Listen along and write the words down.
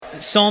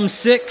Psalm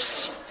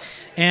 6,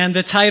 and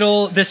the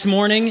title this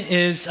morning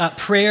is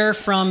Prayer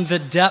from the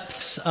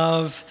Depths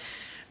of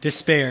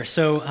Despair.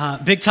 So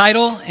big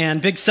title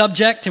and big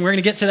subject, and we're going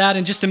to get to that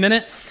in just a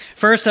minute.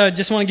 First, I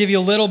just want to give you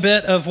a little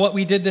bit of what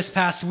we did this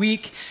past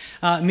week.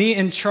 Me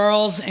and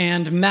Charles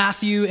and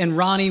Matthew and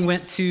Ronnie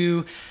went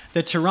to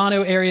the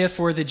Toronto area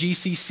for the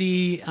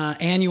GCC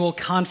annual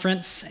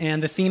conference,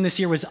 and the theme this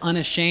year was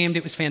Unashamed.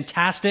 It was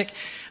fantastic.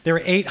 There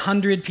were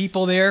 800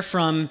 people there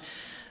from,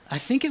 I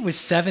think it was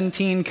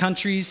 17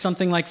 countries,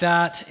 something like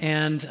that,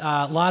 and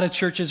a lot of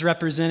churches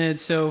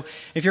represented. So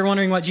if you're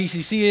wondering what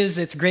GCC is,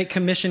 it's Great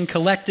Commission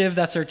Collective.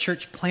 That's our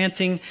church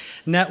planting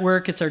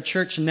network. It's our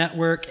church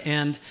network,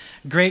 and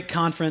great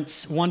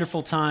conference,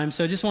 wonderful time.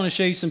 So I just want to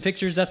show you some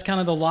pictures. That's kind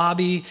of the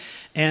lobby,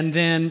 and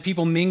then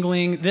people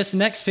mingling. This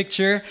next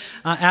picture,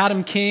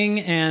 Adam King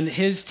and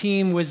his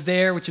team was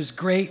there, which was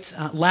great.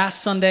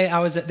 Last Sunday, I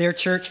was at their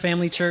church,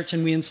 Family Church,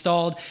 and we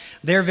installed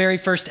their very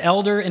first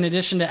elder in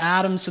addition to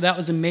Adam, so that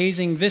was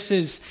amazing. This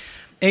is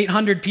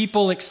 800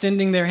 people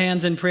extending their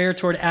hands in prayer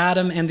toward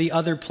Adam and the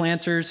other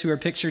planters who are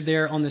pictured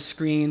there on the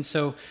screen.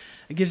 So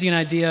it gives you an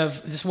idea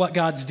of just what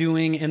God's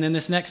doing. And then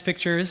this next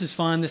picture, this is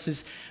fun. This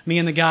is me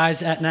and the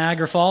guys at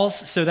Niagara Falls.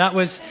 So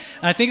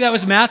I think that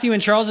was Matthew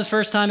and Charles'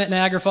 first time at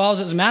Niagara Falls.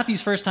 It was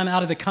Matthew's first time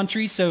out of the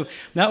country. So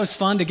that was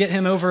fun to get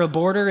him over a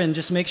border and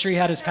just make sure he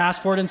had his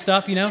passport and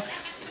stuff, you know.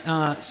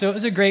 So it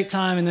was a great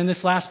time. And then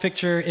this last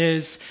picture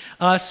is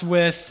us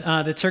with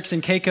the Turks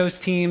and Caicos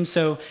team.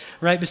 So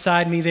right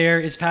beside me there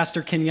is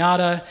Pastor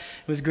Kenyatta.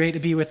 It was great to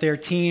be with their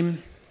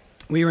team.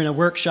 We were in a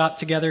workshop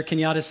together.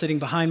 Kenyatta's sitting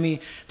behind me,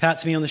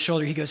 pats me on the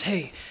shoulder. He goes,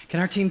 "Hey, can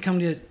our team come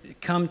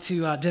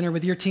to dinner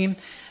with your team?"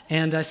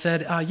 And I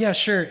said, "Yeah,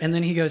 sure." And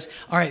then he goes,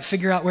 "All right,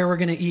 figure out where we're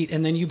going to eat,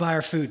 and then you buy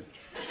our food."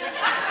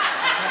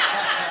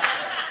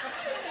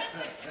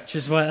 Which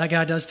is what that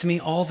guy does to me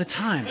all the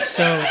time.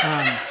 So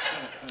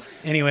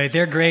anyway,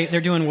 they're great.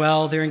 They're doing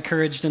well. They're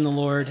encouraged in the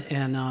Lord.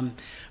 And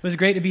it was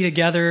great to be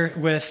together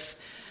with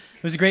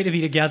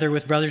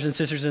brothers and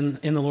sisters in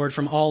the Lord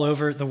from all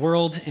over the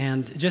world.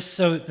 And just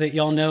so that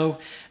y'all know,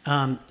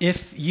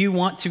 if you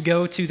want to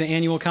go to the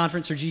annual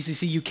conference or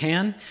GCC, you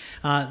can.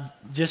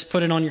 Just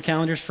put it on your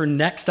calendars for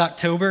next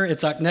October.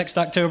 It's next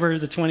October,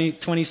 the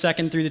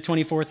 22nd through the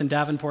 24th in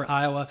Davenport,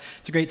 Iowa.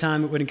 It's a great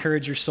time. It would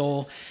encourage your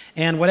soul.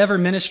 And whatever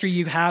ministry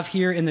you have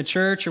here in the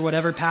church or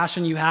whatever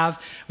passion you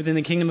have within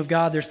the kingdom of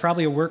God, there's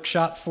probably a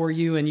workshop for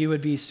you, and you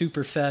would be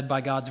super fed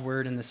by God's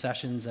word in the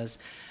sessions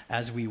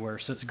as we were.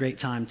 So it's a great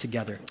time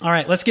together. All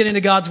right, let's get into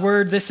God's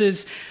word. This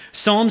is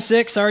Psalm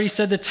 6. I already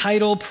said the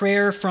title,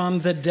 Prayer from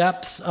the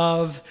Depths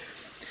of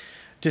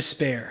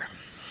Despair.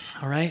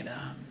 All right.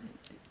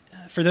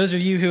 For those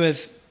of you who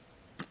have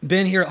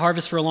been here at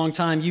Harvest for a long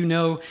time, you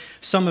know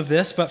some of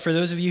this, but for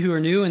those of you who are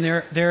new, and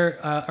there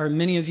are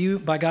many of you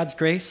by God's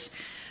grace,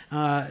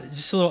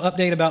 just a little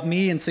update about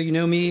me, and so you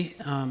know me.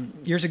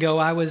 Years ago,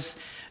 I was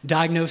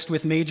diagnosed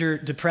with major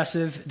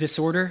depressive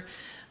disorder.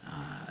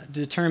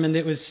 Determined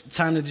it was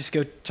time to just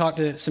go talk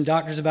to some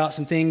doctors about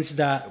some things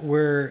that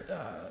were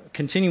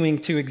continuing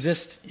to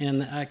exist,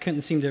 and I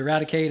couldn't seem to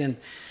eradicate, and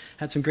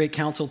had some great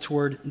counsel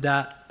toward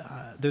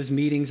those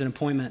meetings and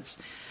appointments.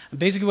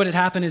 Basically what had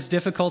happened is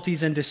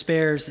difficulties and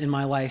despairs in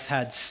my life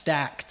had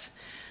stacked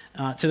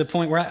to the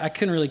point where I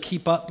couldn't really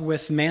keep up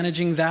with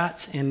managing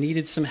that and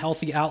needed some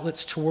healthy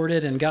outlets toward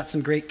it, and got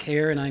some great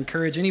care. And I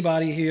encourage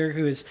anybody here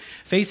who is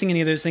facing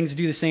any of those things to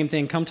do the same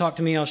thing. Come talk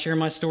to me. I'll share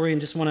my story and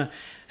just want to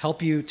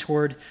help you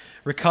toward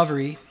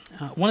recovery.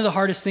 One of the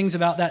hardest things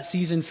about that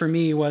season for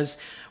me was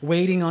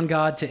waiting on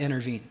God to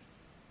intervene.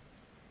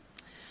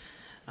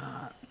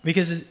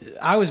 Because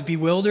I was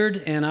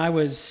bewildered and I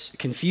was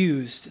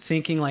confused,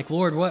 thinking like,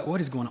 Lord,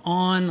 what is going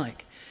on?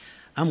 Like,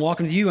 I'm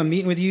walking with you, I'm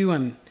meeting with you,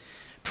 I'm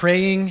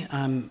praying,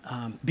 I'm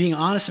being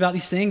honest about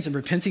these things, I'm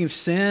repenting of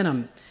sin,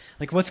 I'm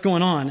like, what's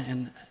going on?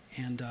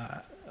 And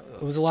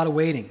it was a lot of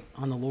waiting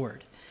on the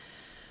Lord.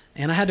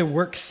 And I had to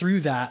work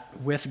through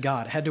that with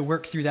God. I had to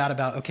work through that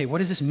about, okay, what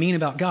does this mean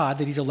about God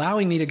that he's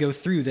allowing me to go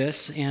through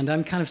this? And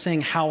I'm kind of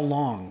saying how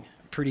long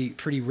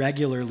pretty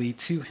regularly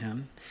to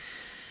him.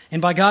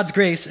 And by God's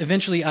grace,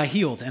 eventually I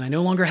healed, and I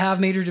no longer have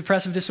major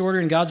depressive disorder,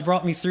 and God's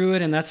brought me through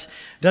it, and that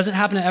doesn't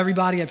happen to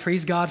everybody. I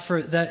praise God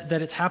for that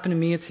it's happened to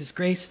me. It's his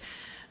grace.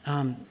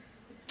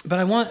 But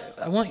I want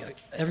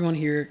everyone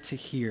here to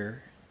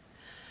hear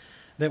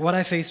that what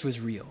I faced was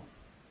real.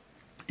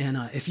 And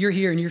if you're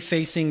here and you're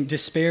facing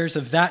despairs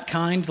of that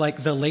kind,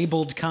 like the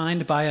labeled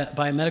kind by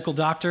a medical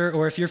doctor,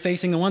 or if you're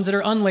facing the ones that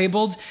are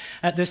unlabeled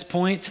at this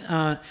point,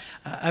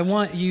 I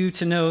want you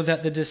to know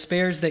that the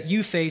despairs that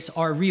you face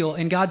are real,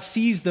 and God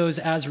sees those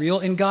as real,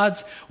 and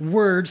God's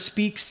word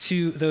speaks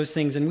to those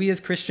things. And we as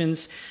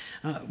Christians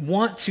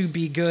want to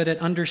be good at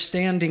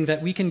understanding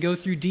that we can go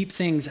through deep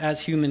things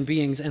as human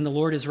beings, and the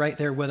Lord is right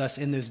there with us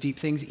in those deep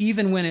things,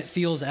 even when it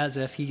feels as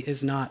if he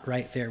is not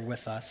right there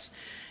with us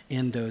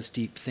in those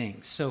deep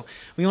things. So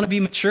we want to be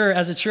mature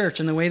as a church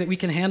in the way that we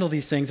can handle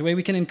these things, the way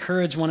we can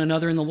encourage one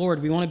another in the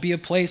Lord. We want to be a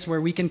place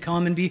where we can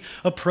come and be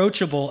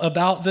approachable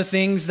about the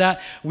things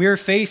that we're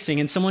facing,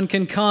 and someone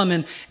can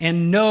come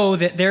and know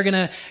that they're going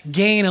to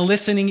gain a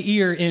listening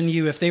ear in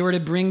you if they were to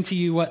bring to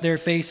you what they're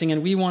facing.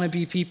 And we want to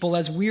be people,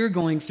 as we're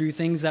going through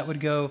things, that would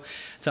go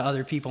to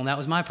other people. And that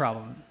was my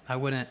problem. I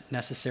wouldn't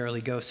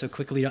necessarily go so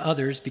quickly to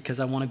others because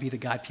I want to be the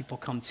guy people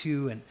come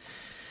to, and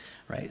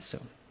right. So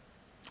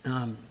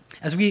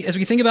as we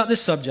think about this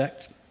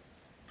subject,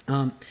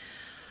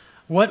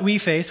 what we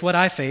face, what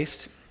I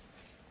faced,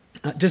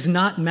 does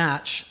not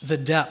match the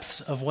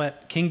depths of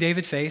what King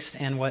David faced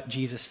and what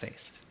Jesus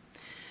faced.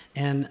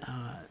 And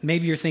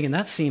maybe you're thinking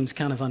that seems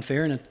kind of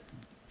unfair and a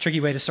tricky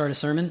way to start a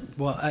sermon.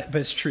 Well,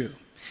 but it's true.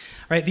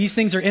 Right? These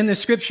things are in the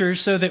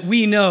scriptures so that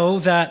we know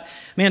that,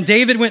 man,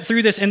 David went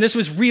through this and this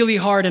was really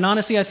hard. And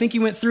honestly, I think he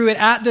went through it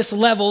at this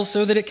level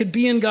so that it could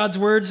be in God's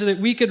word, so that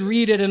we could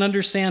read it and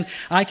understand,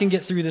 I can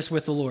get through this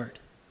with the Lord.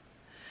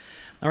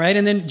 All right,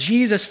 and then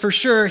Jesus, for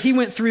sure, he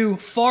went through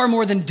far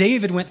more than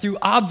David went through,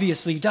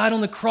 obviously. He died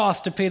on the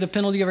cross to pay the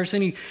penalty of our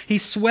sin. He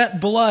sweat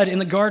blood in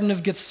the Garden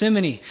of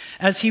Gethsemane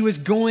as he was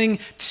going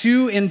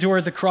to endure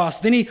the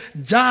cross. Then he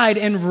died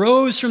and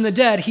rose from the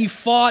dead. He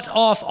fought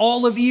off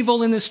all of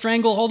evil in the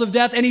stranglehold of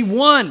death, and he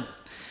won.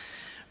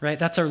 Right,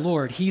 that's our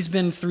Lord. He's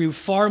been through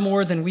far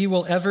more than we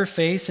will ever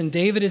face, and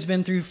David has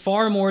been through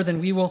far more than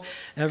we will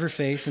ever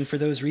face. And for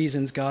those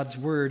reasons, God's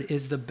word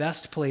is the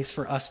best place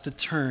for us to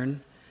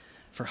turn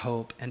for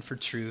hope and for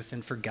truth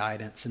and for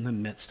guidance in the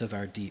midst of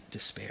our deep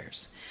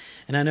despairs.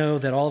 And I know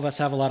that all of us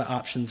have a lot of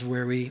options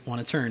where we want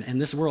to turn, and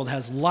this world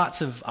has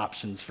lots of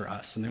options for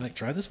us. And they're like,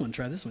 try this one,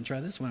 try this one, try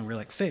this one. And we're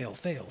like, fail,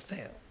 fail,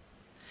 fail.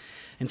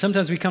 And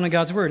sometimes we come to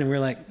God's word and we're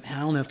like, I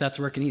don't know if that's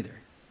working either.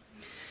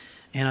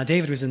 And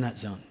David was in that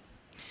zone.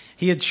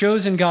 He had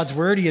chosen God's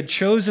word. He had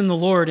chosen the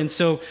Lord. And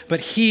so,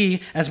 but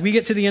he, as we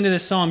get to the end of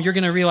this psalm, you're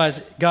going to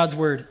realize God's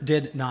word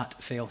did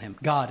not fail him.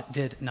 God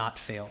did not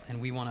fail. And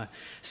we want to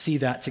see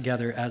that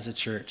together as a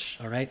church.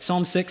 All right.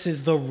 Psalm 6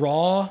 is the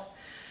raw,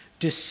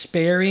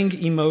 despairing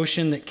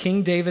emotion that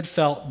King David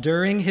felt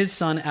during his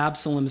son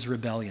Absalom's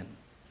rebellion.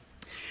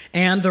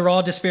 And the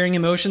raw, despairing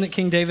emotion that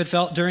King David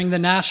felt during the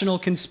national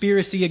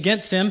conspiracy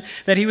against him,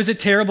 that he was a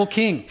terrible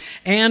king.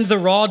 And the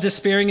raw,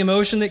 despairing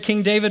emotion that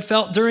King David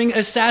felt during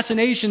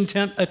assassination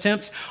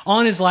attempts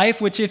on his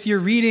life, which if you're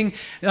reading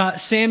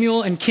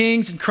Samuel and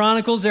Kings and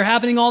Chronicles, they're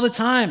happening all the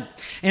time.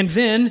 And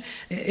then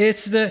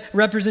it's the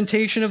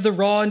representation of the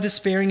raw and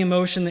despairing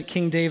emotion that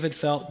King David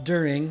felt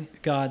during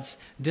God's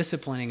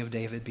disciplining of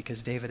David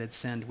because David had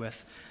sinned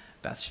with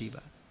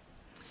Bathsheba.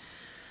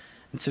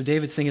 And so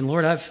David's thinking,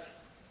 Lord, I've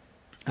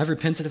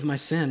repented of my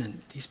sin,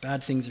 and these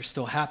bad things are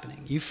still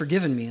happening. You've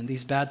forgiven me, and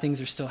these bad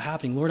things are still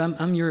happening. Lord,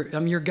 I'm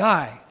your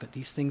guy, but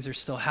these things are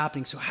still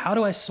happening. So how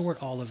do I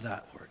sort all of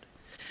that, Lord?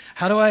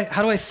 How do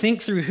I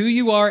think through who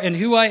you are and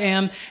who I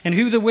am and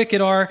who the wicked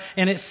are,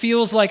 and it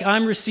feels like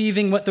I'm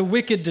receiving what the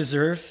wicked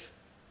deserve?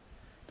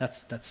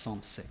 That's Psalm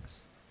 6.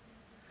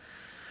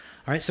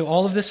 All right, so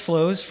all of this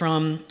flows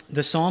from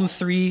the Psalm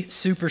 3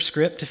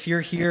 superscript. If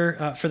you're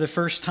here for the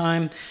first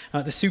time,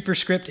 the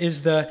superscript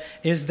is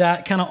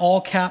that kind of all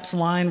caps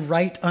line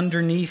right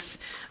underneath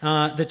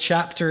the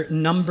chapter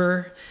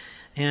number.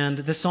 And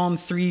the Psalm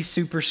 3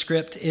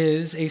 superscript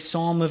is a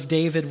psalm of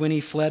David when he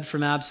fled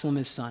from Absalom,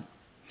 his son.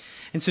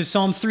 And so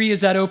Psalm 3 is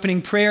that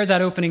opening prayer,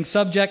 that opening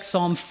subject.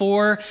 Psalm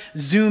 4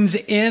 zooms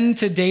in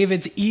to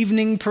David's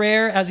evening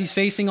prayer as he's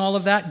facing all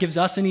of that, gives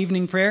us an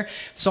evening prayer.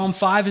 Psalm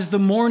 5 is the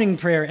morning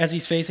prayer as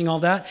he's facing all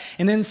that.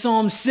 And then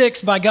Psalm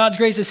 6, by God's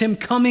grace, is him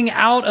coming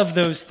out of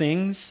those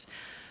things.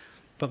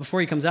 But before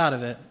he comes out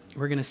of it,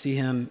 we're going to see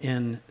him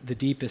in the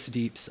deepest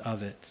deeps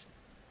of it.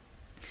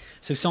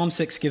 So Psalm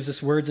 6 gives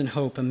us words and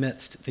hope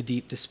amidst the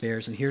deep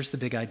despairs. And here's the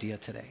big idea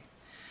today.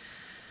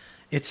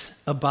 It's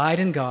abide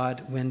in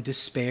God when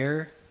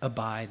despair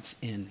abides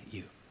in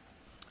you,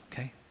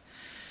 okay?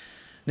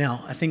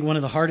 Now, I think one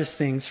of the hardest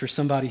things for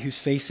somebody who's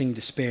facing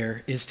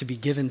despair is to be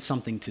given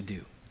something to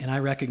do. And I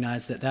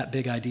recognize that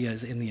big idea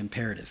is in the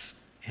imperative,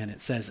 and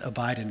it says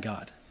abide in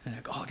God. And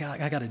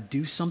I got to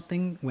do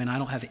something when I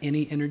don't have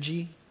any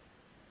energy,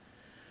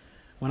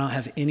 when I don't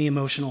have any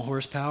emotional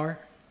horsepower.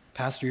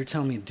 Pastor, you're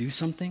telling me to do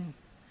something?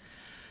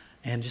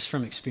 And just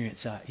from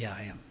experience, yeah,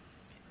 I am.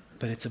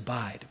 But it's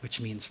abide, which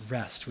means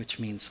rest, which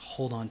means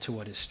hold on to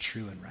what is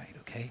true and right,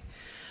 okay?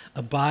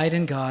 Abide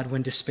in God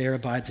when despair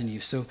abides in you.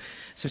 So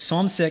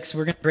Psalm 6,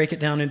 we're going to break it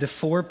down into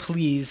 4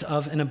 pleas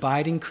of an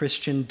abiding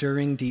Christian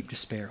during deep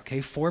despair, okay?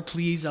 4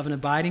 pleas of an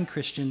abiding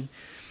Christian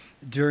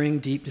during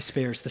deep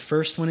despairs. The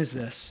first one is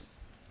this.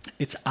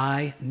 It's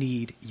I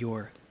need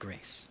your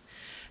grace.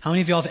 How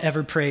many of y'all have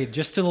ever prayed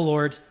just to the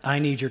Lord, I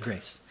need your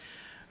grace?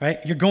 Right?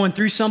 You're going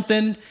through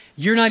something,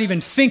 you're not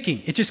even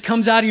thinking. It just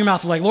comes out of your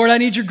mouth like, Lord, I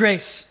need your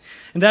grace.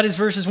 And that is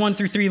verses 1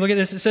 through 3. Look at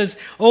this. It says,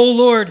 O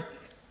Lord,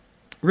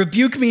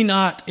 rebuke me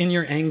not in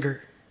your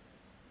anger,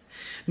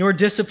 nor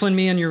discipline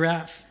me in your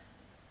wrath.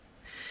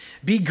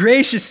 Be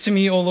gracious to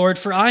me, O Lord,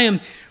 for I am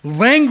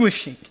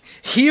languishing.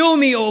 Heal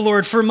me, O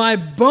Lord, for my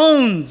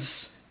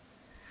bones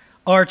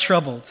are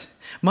troubled.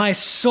 My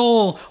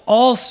soul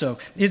also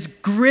is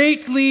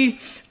greatly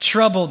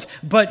troubled.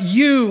 But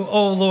you,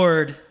 O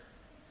Lord,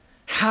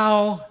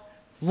 how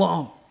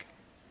long?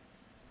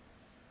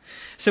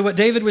 So what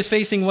David was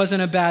facing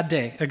wasn't a bad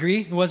day.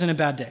 Agree? It wasn't a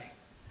bad day.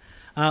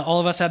 All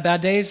of us have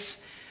bad days.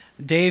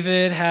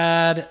 David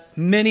had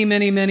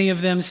many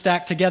of them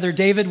stacked together.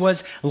 David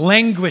was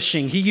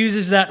languishing. He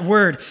uses that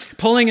word.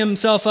 Pulling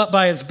himself up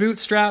by his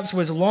bootstraps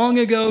was long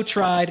ago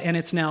tried, and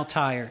it's now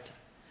tired.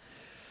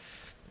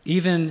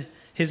 Even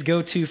his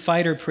go-to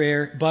fighter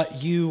prayer,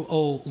 but you,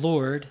 O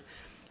Lord,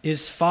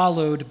 is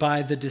followed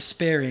by the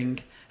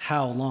despairing,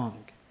 how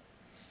long?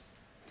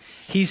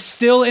 He's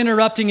still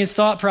interrupting his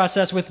thought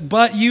process with,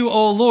 but you,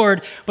 O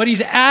Lord, but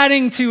he's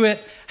adding to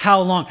it,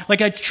 how long?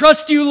 Like, I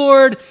trust you,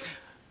 Lord,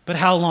 but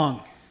how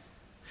long?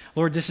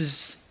 Lord, this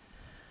is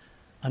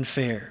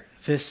unfair.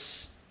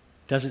 This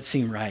doesn't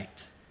seem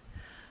right.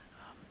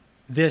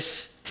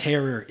 This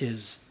terror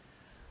is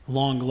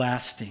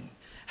long-lasting.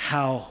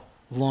 How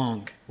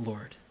long,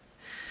 Lord?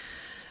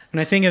 When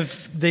I think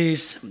of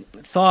these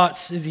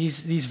thoughts,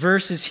 these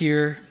verses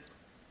here,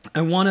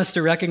 I want us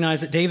to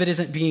recognize that David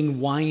isn't being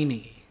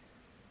whiny.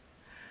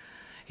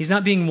 He's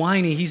not being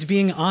whiny. He's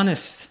being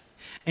honest.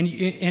 And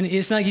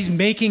it's not like he's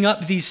making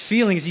up these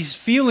feelings. He's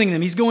feeling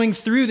them. He's going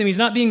through them. He's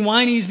not being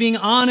whiny. He's being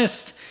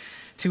honest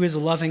to his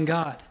loving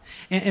God.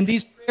 And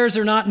these prayers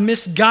are not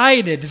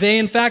misguided. They,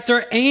 in fact,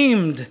 are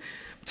aimed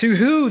to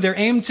who? They're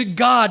aimed to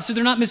God. So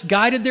they're not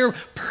misguided. They're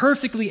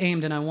perfectly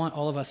aimed. And I want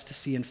all of us to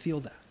see and feel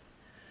that.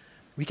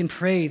 We can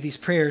pray these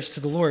prayers to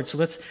the Lord. So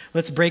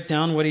let's break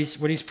down what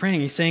he's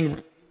praying. He's saying,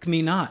 rebuke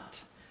me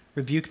not.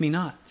 Rebuke me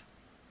not.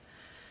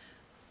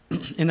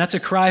 And that's a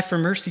cry for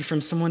mercy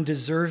from someone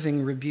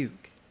deserving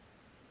rebuke.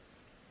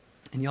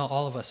 And y'all,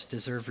 all of us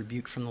deserve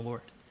rebuke from the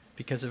Lord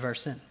because of our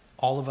sin.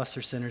 All of us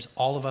are sinners.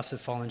 All of us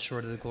have fallen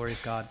short of the glory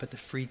of God. But the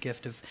free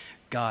gift of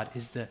God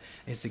is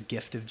the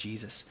gift of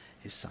Jesus,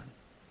 his son.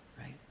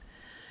 Right?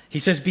 He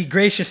says, be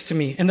gracious to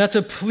me. And that's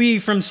a plea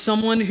from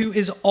someone who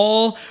is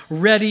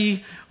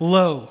already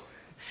low.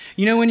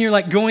 You know, when you're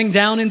like going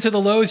down into the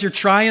lows, you're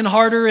trying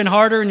harder and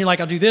harder, and you're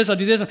like, I'll do this.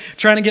 I'm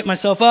trying to get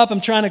myself up.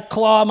 I'm trying to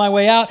claw my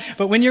way out.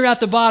 But when you're at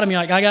the bottom, you're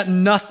like, I got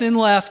nothing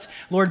left.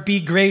 Lord, be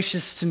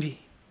gracious to me.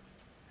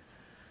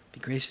 Be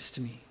gracious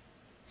to me.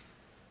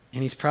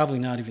 And he's probably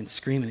not even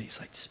screaming. He's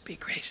like, just be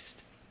gracious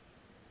to me.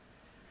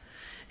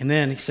 And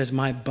then he says,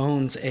 my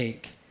bones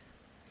ache.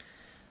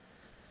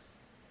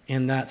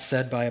 And that's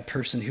said by a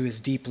person who is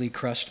deeply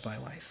crushed by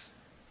life.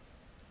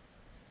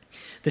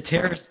 The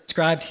terrors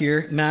described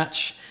here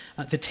match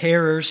the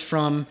terrors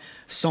from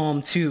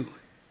Psalm 2.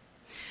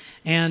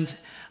 And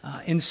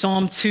in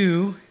Psalm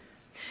 2,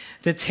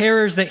 the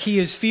terrors that he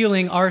is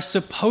feeling are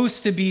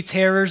supposed to be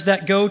terrors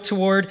that go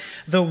toward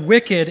the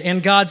wicked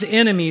and God's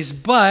enemies,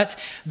 but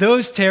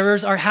those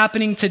terrors are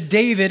happening to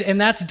David,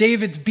 and that's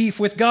David's beef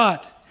with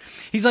God.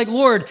 He's like,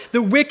 Lord,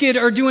 the wicked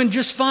are doing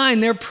just fine.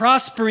 They're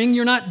prospering.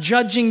 You're not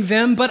judging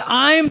them, but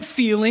I'm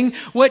feeling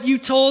what you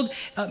told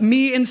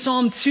me in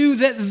Psalm 2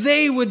 that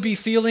they would be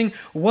feeling.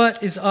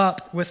 What is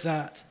up with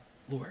that,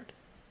 Lord?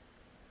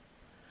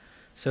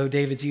 So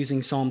David's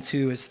using Psalm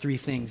 2 as three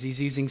things.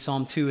 He's using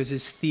Psalm 2 as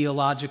his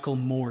theological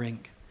mooring,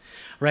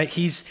 right?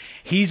 He's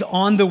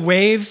on the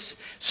waves,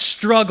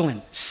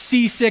 struggling,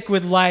 seasick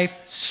with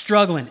life,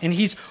 struggling. And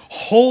he's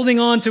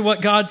holding on to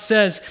what God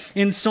says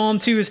in Psalm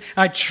 2 is,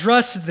 I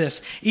trust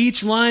this.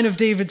 Each line of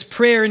David's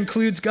prayer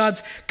includes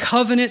God's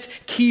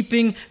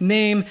covenant-keeping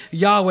name,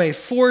 Yahweh.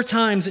 4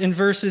 times in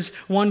verses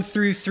 1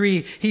 through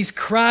 3, he's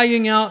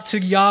crying out to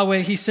Yahweh.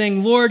 He's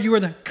saying, Lord, you are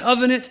the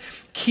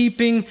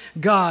covenant-keeping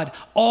God.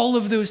 All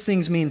of those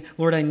things mean,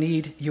 Lord, I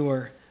need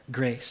your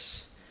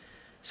grace.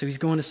 So he's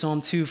going to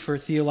Psalm 2 for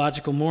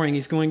theological mooring.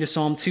 He's going to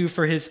Psalm 2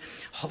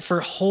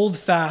 for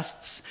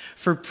holdfasts,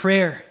 for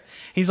prayer.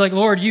 He's like,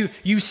 Lord,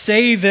 you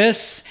say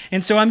this,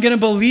 and so I'm going to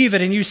believe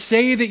it. And you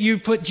say that you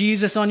put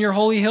Jesus on your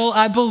holy hill.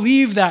 I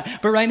believe that.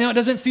 But right now it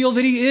doesn't feel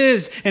that he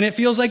is. And it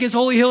feels like his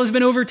holy hill has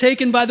been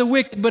overtaken by the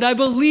wicked. But I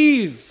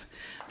believe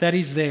that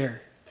he's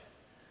there.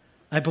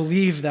 I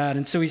believe that.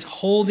 And so he's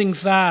holding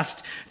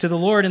fast to the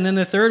Lord. And then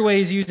the third way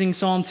he's using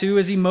Psalm 2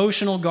 is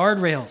emotional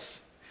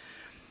guardrails.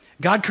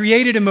 God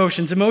created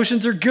emotions.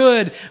 Emotions are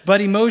good, but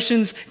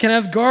emotions can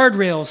have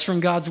guardrails from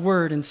God's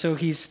word. And so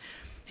he's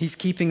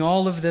keeping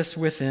all of this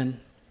within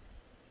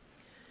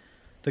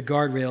the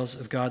guardrails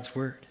of God's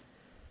word.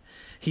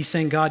 He's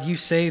saying, God, you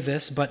say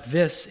this, but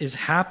this is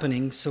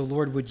happening, so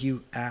Lord, would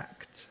you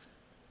act?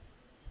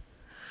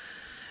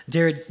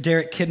 Derek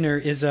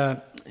Kidner is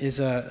a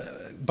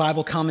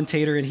Bible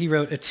commentator, and he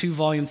wrote a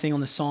 2-volume thing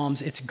on the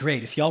Psalms. It's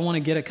great. If y'all want to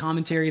get a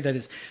commentary that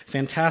is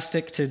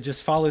fantastic to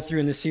just follow through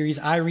in this series,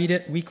 I read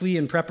it weekly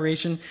in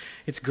preparation.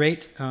 It's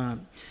great.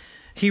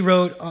 He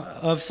wrote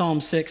of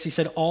Psalm 6, he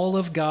said, all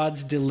of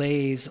God's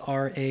delays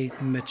are a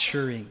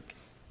maturing.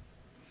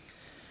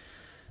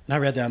 And I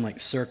read that, I'm like,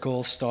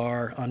 circle,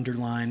 star,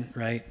 underline,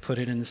 right? Put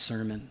it in the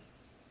sermon.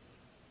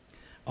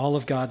 All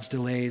of God's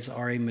delays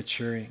are a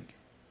maturing.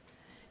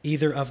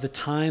 either of the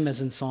time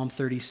as in Psalm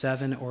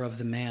 37 or of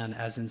the man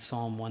as in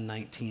Psalm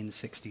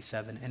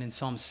 119:67. And in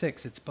Psalm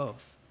 6, it's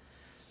both.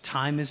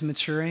 Time is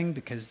maturing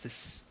because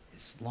this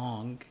is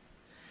long,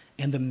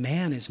 and the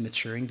man is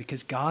maturing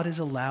because God is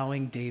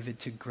allowing David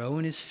to grow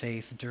in his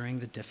faith during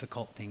the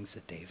difficult things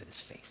that David is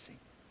facing.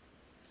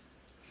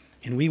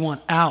 And we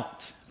want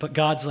out, but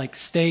God's like,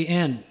 stay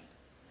in,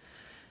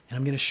 and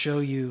I'm going to show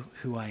you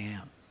who I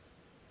am.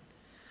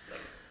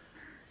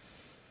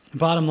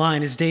 Bottom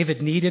line is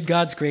David needed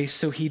God's grace,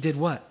 so he did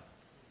what?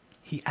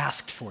 He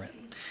asked for it.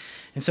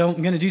 And so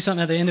I'm going to do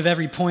something at the end of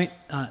every point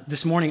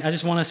this morning. I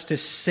just want us to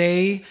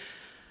say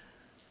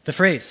the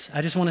phrase.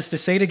 I just want us to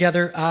say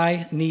together,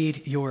 I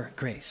need your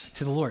grace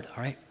to the Lord,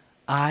 all right?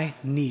 I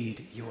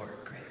need your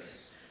grace.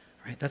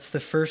 All right, that's the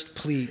first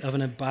plea of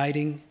an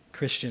abiding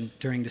Christian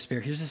during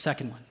despair. Here's the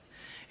second one.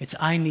 It's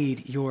I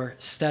need your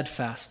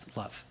steadfast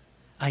love.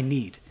 I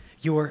need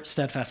your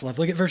steadfast love.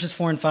 Look at verses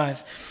 4 and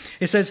 5.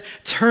 It says,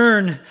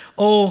 turn,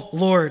 O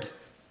Lord.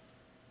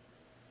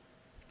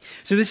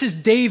 So this is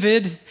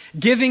David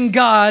giving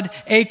God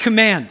a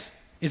command.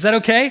 Is that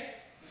okay?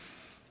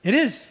 It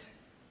is.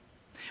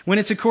 When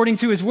it's according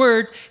to his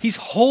word, he's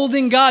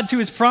holding God to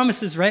his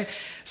promises, right?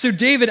 So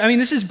David,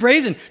 this is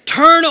brazen.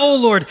 Turn, O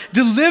Lord,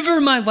 deliver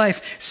my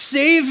life,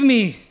 save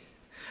me.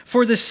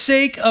 For the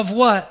sake of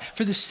what?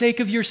 For the sake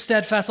of your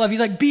steadfast love. He's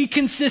like, be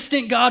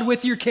consistent, God,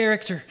 with your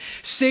character.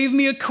 Save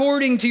me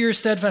according to your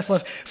steadfast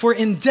love. For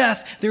in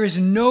death, there is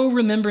no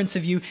remembrance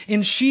of you.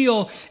 In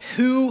Sheol,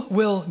 who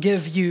will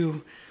give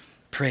you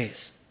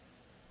praise?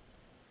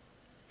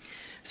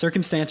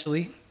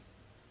 Circumstantially,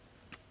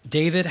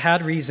 David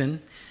had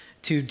reason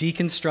to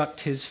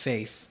deconstruct his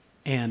faith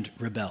and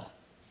rebel.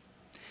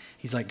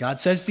 He's like, God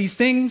says these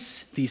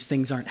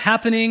things aren't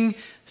happening,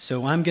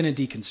 so I'm going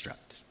to deconstruct.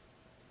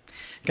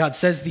 God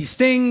says these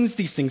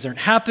things aren't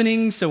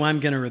happening, so I'm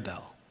going to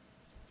rebel.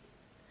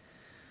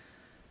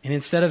 And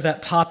instead of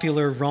that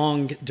popular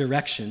wrong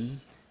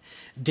direction,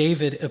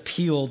 David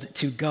appealed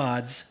to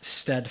God's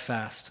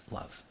steadfast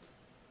love.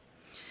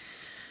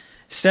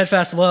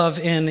 Steadfast love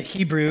in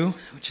Hebrew,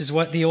 which is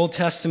what the Old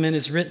Testament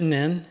is written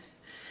in,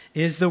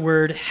 is the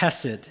word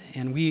hesed,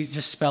 and we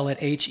just spell it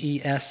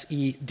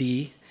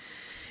H-E-S-E-D.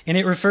 And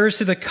it refers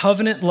to the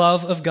covenant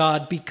love of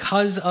God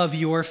because of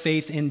your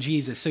faith in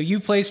Jesus. So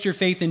you placed your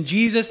faith in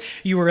Jesus.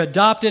 You were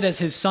adopted as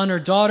his son or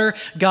daughter.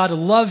 God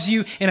loves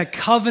you in a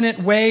covenant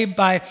way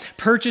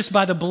purchased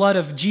by the blood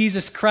of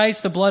Jesus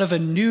Christ, the blood of a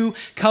new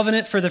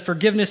covenant for the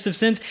forgiveness of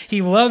sins.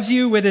 He loves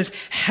you with his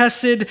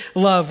hesed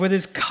love, with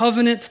his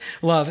covenant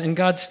love. And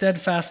God's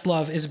steadfast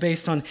love is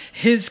based on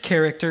his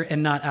character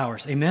and not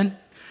ours. Amen?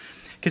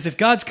 Because if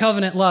God's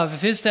covenant love,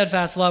 if his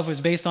steadfast love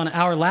was based on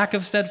our lack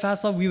of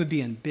steadfast love, we would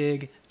be in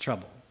big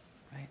trouble,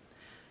 right?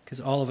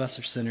 Because all of us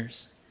are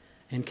sinners,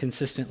 and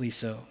consistently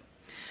so.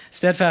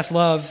 Steadfast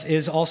love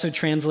is also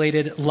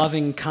translated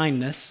loving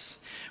kindness,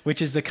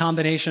 which is the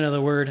combination of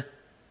the word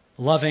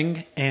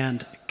loving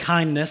and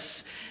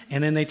kindness.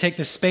 And then they take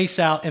the space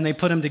out and they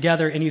put them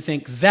together, and you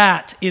think,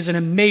 that is an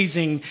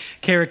amazing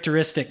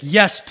characteristic.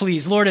 Yes,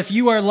 please. Lord, if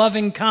you are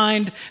loving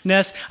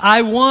kindness,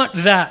 I want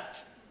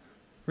that,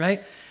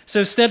 right?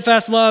 So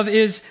steadfast love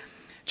is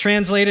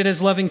translated as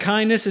loving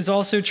kindness, is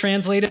also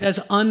translated as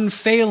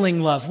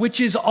unfailing love, which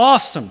is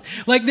awesome.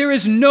 Like there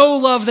is no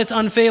love that's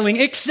unfailing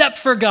except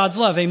for God's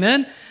love.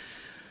 Amen?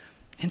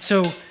 And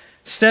so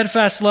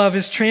steadfast love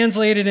is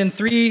translated in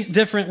 3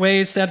 different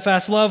ways: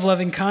 steadfast love,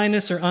 loving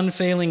kindness, or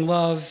unfailing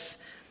love.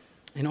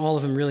 And all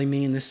of them really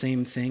mean the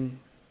same thing.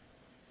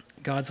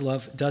 God's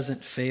love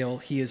doesn't fail.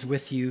 He is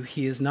with you.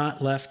 He has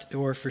not left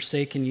or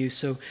forsaken you.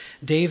 So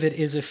David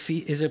is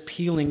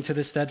appealing to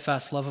the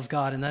steadfast love of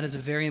God, and that is a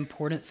very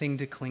important thing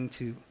to cling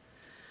to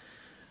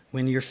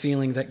when you're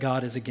feeling that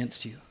God is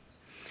against you.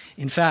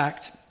 In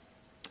fact,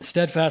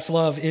 steadfast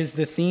love is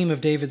the theme of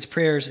David's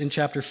prayers in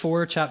chapter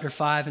 4, chapter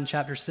 5, and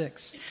chapter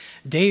 6.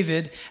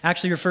 David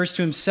actually refers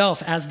to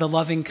himself as the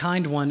loving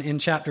kind one in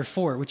chapter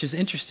 4, which is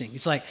interesting.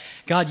 He's like,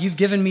 God, you've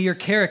given me your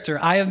character.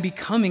 I am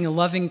becoming a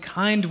loving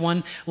kind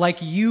one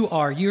like you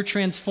are. You're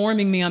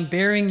transforming me. I'm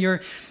bearing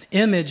your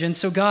image. And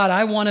so God,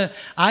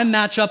 I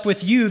match up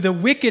with you. The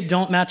wicked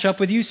don't match up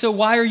with you. So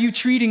why are you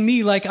treating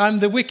me like I'm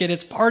the wicked?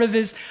 It's part of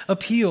his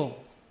appeal.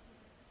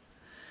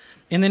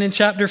 And then in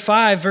chapter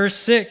 5, verse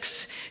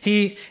 6,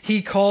 he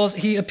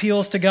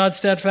appeals to God's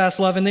steadfast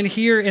love. And then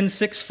here in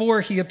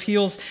 6:4, he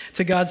appeals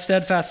to God's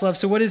steadfast love.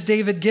 So what is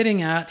David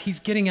getting at?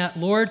 He's getting at,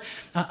 Lord,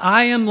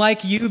 I am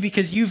like you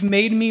because you've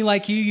made me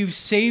like you. You've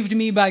saved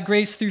me by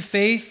grace through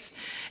faith.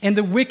 And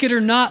the wicked are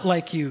not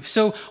like you.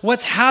 So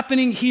what's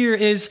happening here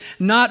is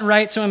not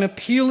right. So I'm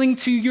appealing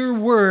to your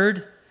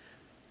word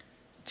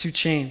to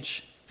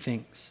change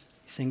things.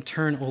 He's saying,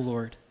 turn, O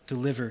Lord,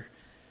 deliver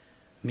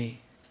me.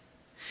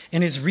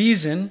 And his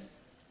reason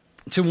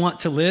to want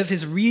to live,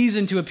 his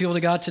reason to appeal to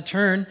God to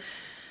turn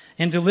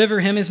and deliver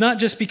him is not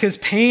just because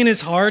pain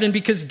is hard and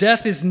because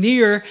death is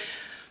near,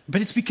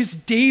 but it's because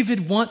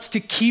David wants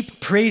to keep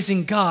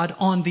praising God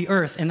on the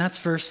earth. And that's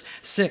verse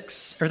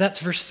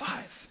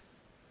 5.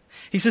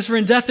 He says, for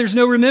in death there's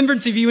no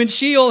remembrance of you. In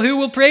Sheol, who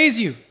will praise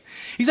you?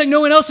 He's like,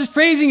 no one else is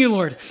praising you,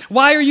 Lord.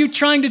 Why are you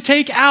trying to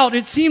take out?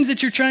 It seems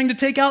that you're trying to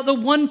take out the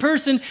one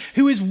person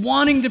who is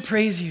wanting to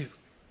praise you.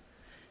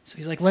 So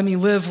he's like, let me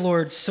live,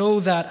 Lord, so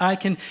that I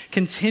can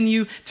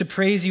continue to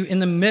praise you in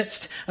the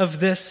midst of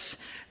this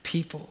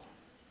people.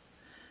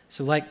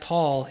 So like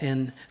Paul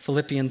in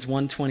Philippians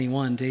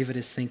 1:21, David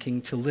is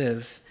thinking to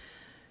live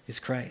is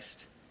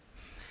Christ.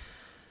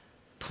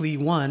 Plea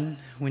 1,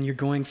 when you're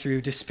going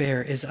through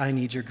despair, is I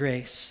need your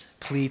grace.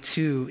 Plea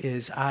 2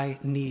 is I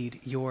need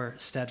your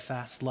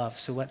steadfast love.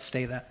 So let's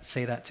say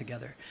that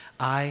together.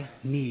 I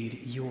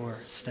need your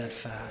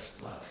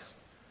steadfast love.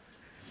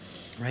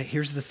 Right,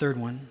 here's the third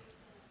one.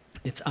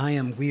 It's I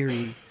am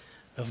weary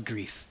of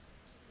grief.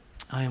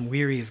 I am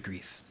weary of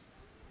grief.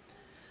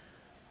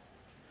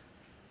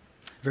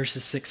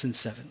 Verses 6 and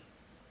 7.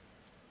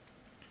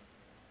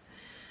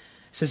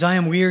 It says, I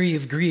am weary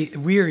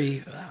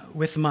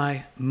with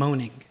my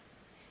moaning.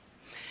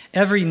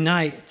 Every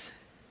night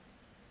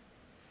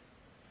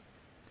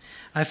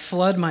I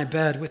flood my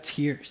bed with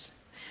tears.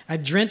 I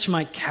drench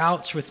my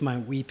couch with my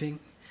weeping.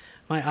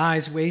 My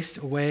eyes waste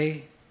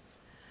away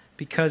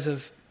because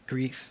of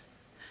grief.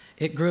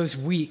 It grows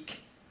weak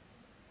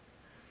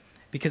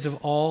because of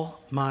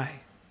all my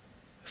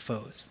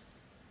foes.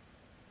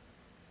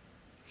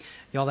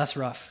 Y'all, that's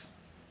rough.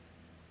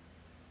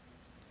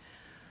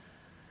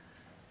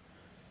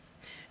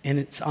 And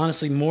it's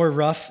honestly more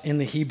rough in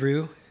the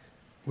Hebrew,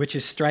 which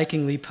is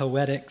strikingly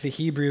poetic. The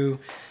Hebrew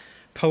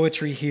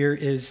poetry here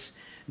is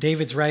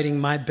David's writing,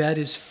 my bed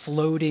is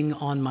floating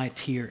on my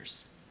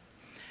tears.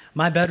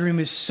 My bedroom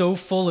is so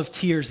full of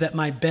tears that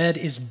my bed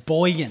is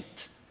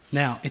buoyant.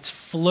 Now, it's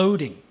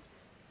floating.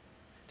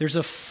 There's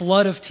a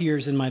flood of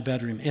tears in my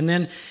bedroom. And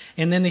then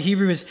the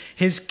Hebrew is,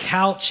 his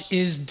couch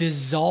is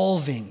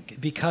dissolving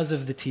because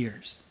of the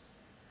tears.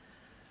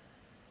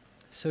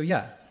 So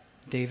yeah,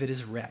 David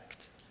is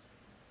wrecked.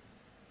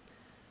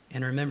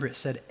 And remember, it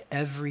said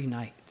every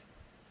night.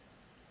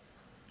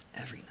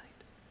 Every night.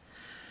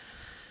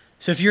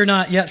 So if you're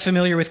not yet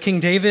familiar with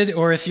King David,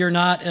 or if you're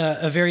not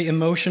a very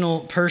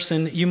emotional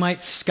person, you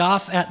might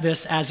scoff at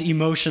this as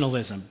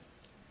emotionalism.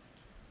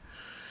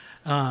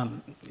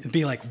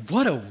 Be like,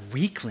 what a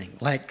weakling.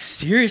 Like,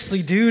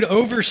 seriously, dude,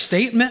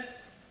 overstatement.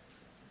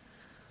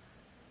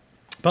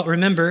 But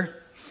remember,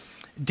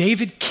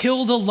 David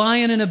killed a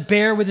lion and a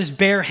bear with his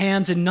bare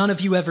hands, and none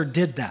of you ever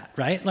did that,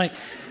 right? Like,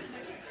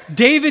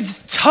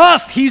 David's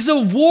tough. He's a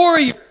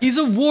warrior. He's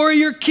a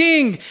warrior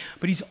king,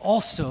 but he's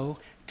also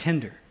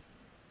tender.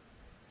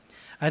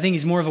 I think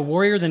he's more of a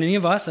warrior than any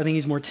of us. I think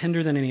he's more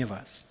tender than any of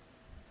us.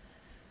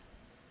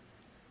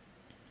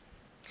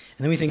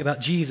 And then we think about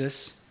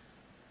Jesus,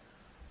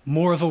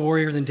 more of a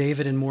warrior than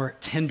David and more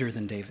tender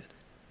than David.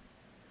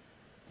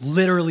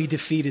 Literally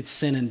defeated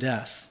sin and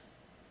death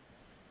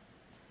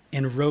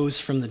and rose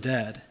from the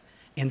dead,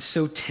 and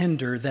so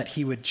tender that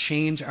he would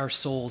change our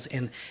souls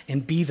and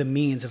be the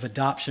means of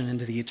adoption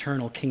into the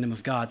eternal kingdom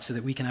of God so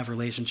that we can have a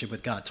relationship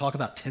with God. Talk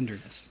about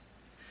tenderness.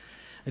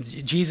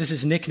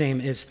 Jesus' nickname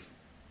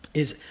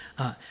is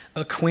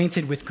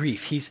acquainted with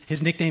grief.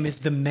 His nickname is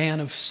the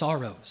man of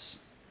sorrows,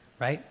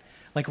 right?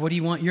 Like, what do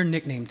you want your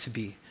nickname to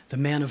be? The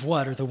man of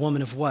what, or the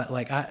woman of what?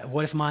 Like,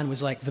 what if mine was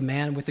like the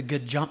man with a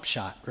good jump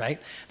shot, right?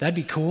 That'd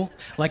be cool.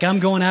 Like, I'm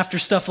going after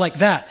stuff like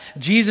that.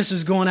 Jesus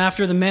is going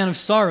after the man of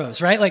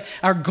sorrows, right? Like,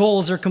 our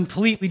goals are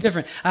completely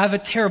different. I have a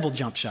terrible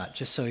jump shot,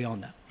 just so y'all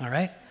know, all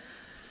right?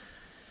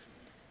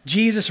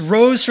 Jesus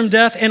rose from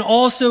death and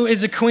also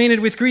is acquainted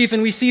with grief.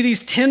 And we see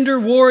these tender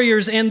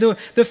warriors, and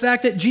the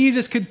fact that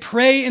Jesus could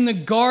pray in the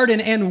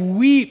garden and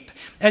weep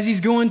as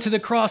he's going to the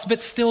cross,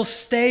 but still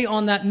stay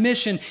on that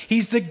mission.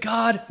 He's the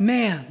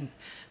God-man,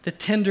 the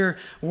tender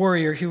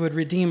warrior who would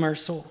redeem our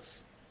souls.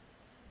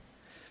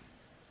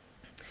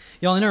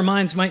 Y'all, in our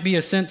minds might be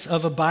a sense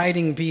of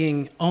abiding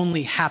being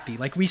only happy.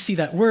 Like, we see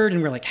that word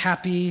and we're like,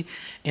 happy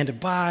and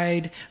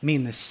abide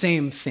mean the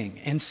same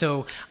thing. And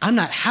so I'm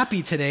not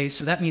happy today,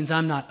 so that means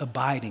I'm not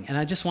abiding. And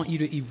I just want you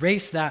to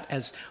erase that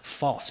as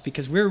false,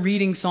 because we're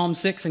reading Psalm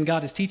 6 and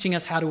God is teaching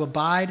us how to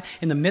abide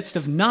in the midst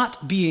of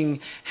not being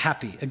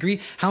happy.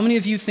 Agree? How many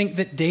of you think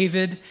that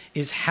David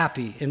is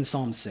happy in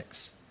Psalm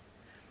 6?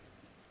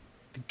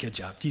 Good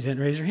job. You didn't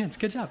raise your hands.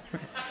 Good job.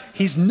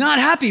 He's not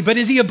happy, but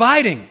is he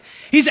abiding?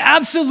 He's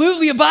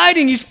absolutely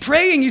abiding. He's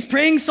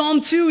praying Psalm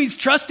 2. He's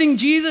trusting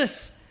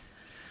Jesus.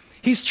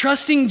 He's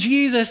trusting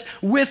Jesus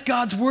with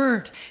God's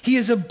word. He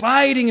is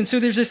abiding. And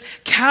so there's this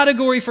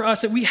category for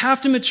us that we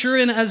have to mature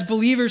in as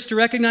believers to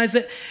recognize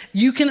that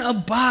you can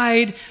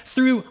abide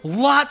through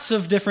lots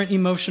of different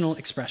emotional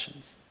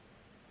expressions.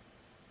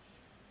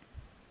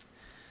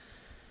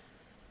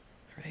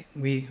 Right?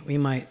 We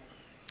might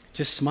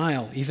just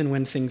smile even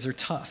when things are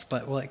tough.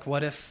 But like,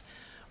 what if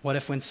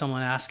when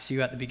someone asks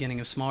you at the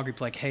beginning of small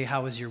group, like, hey,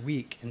 how was your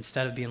week?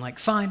 Instead of being like,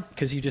 fine,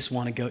 because you just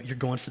want to go, you're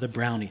going for the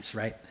brownies,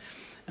 right?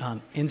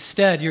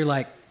 Instead, you're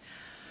like,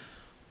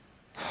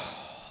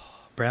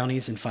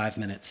 brownies in 5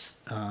 minutes.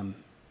 I'm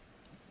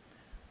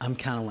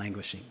kind of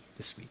languishing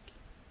this week.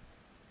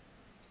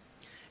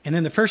 And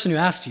then the person who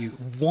asked you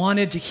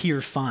wanted to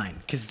hear fine,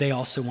 because they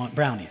also want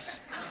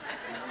brownies.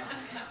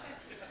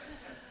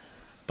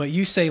 But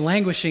you say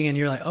languishing and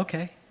you're like,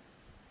 okay,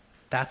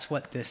 that's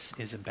what this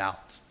is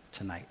about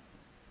tonight.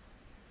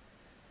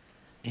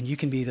 And you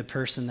can be the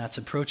person that's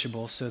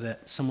approachable so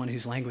that someone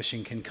who's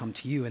languishing can come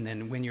to you. And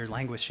then when you're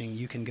languishing,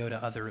 you can go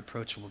to other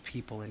approachable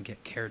people and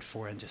get cared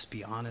for and just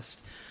be honest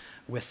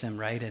with them,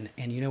 right?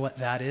 And you know what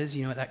that is?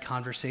 You know what that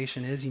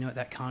conversation is? You know what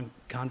that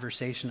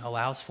conversation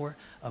allows for?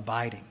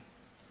 Abiding.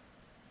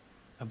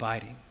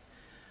 Abiding.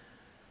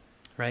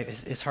 Right?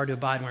 It's hard to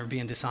abide when we're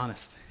being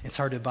dishonest. It's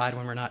hard to abide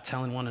when we're not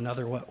telling one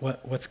another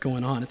what's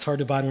going on. It's hard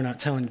to abide when we're not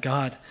telling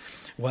God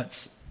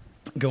what's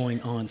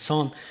going on.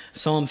 Psalm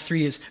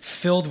 3 is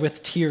filled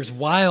with tears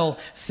while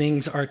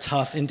things are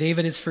tough, and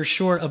David is for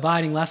sure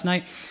abiding. Last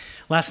night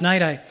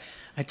I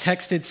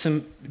texted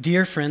some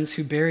dear friends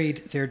who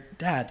buried their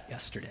dad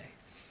yesterday.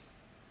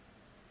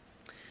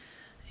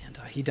 And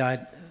he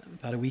died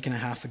about a week and a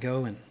half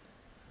ago, and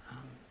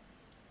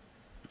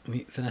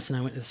Vanessa and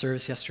I went to the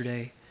service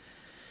yesterday.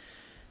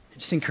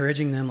 Just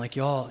encouraging them, like,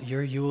 y'all,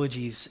 your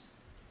eulogies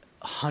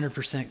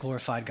 100%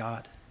 glorified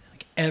God.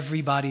 Like,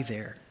 everybody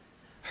there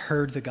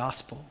heard the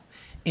gospel.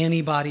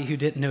 Anybody who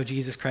didn't know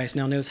Jesus Christ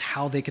now knows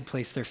how they could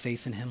place their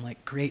faith in him.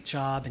 Like, great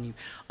job, and you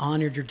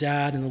honored your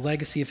dad, and the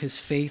legacy of his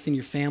faith in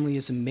your family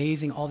is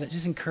amazing, all that,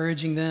 just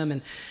encouraging them.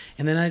 And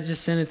then I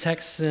just sent a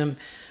text to them,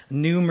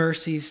 new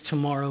mercies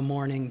tomorrow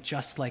morning,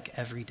 just like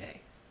every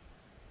day.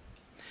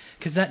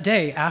 Because that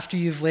day, after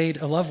you've laid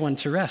a loved one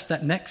to rest,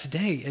 that next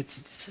day,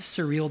 it's a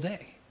surreal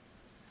day.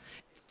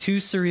 2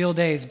 surreal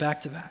days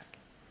back to back.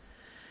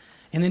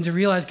 And then to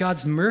realize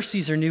God's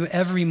mercies are new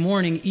every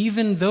morning,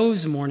 even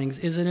those mornings,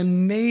 is an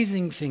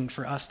amazing thing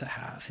for us to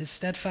have. His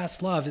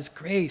steadfast love, his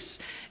grace,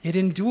 it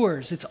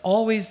endures. It's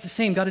always the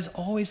same. God is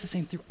always the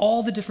same through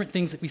all the different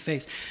things that we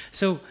face.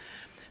 So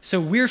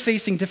we're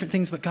facing different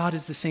things, but God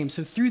is the same.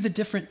 So through the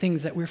different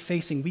things that we're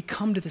facing, we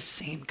come to the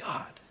same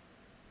God.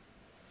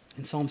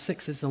 And Psalm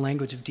 6 is the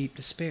language of deep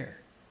despair,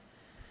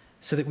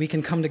 so that we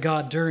can come to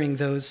God during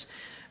those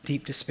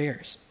deep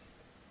despairs.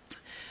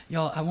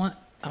 Y'all, I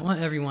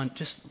want everyone,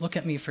 just look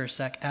at me for a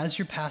sec. As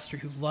your pastor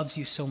who loves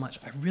you so much,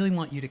 I really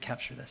want you to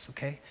capture this,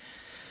 okay?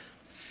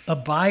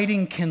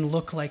 Abiding can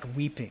look like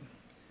weeping,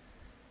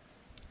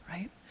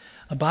 right?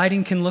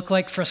 Abiding can look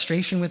like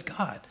frustration with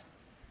God.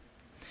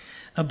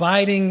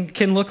 Abiding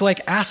can look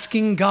like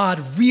asking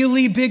God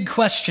really big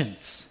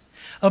questions.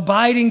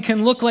 Abiding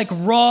can look like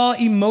raw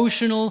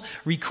emotional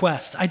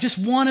requests. I just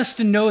want us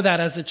to know that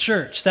as a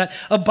church, that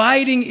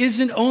abiding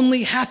isn't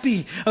only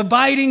happy.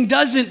 Abiding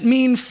doesn't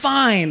mean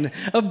fine.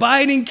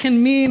 Abiding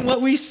can mean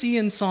what we see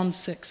in Psalm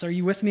 6. Are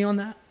you with me on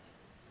that?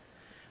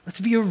 Let's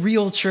be a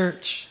real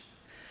church.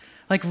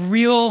 Like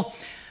real,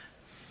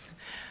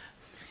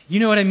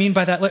 you know what I mean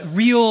by that? Like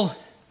real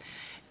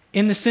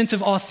in the sense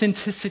of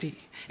authenticity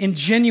and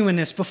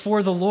genuineness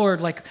before the Lord.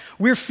 Like,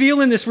 we're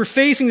feeling this, we're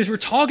facing this, we're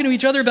talking to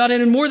each other about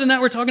it, and more than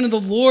that, we're talking to the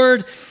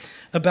Lord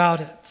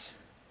about it.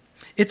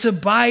 It's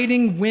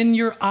abiding when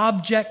your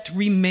object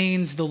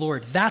remains the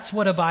Lord. That's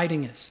what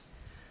abiding is.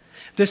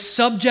 The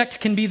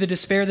subject can be the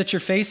despair that you're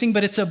facing,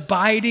 but it's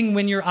abiding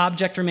when your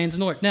object remains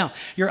the Lord. Now,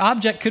 your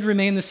object could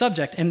remain the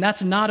subject, and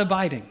that's not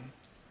abiding.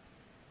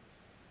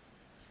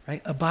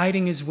 Right?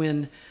 Abiding is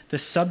when the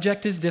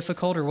subject is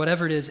difficult or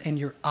whatever it is, and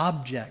your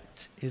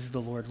object is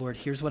the Lord. Lord,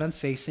 here's what I'm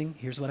facing.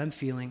 Here's what I'm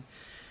feeling.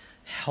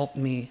 Help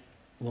me,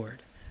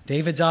 Lord.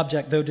 David's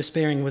object, though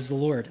despairing, was the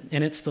Lord.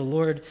 And it's the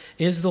Lord,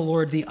 is the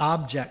Lord the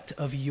object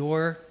of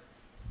your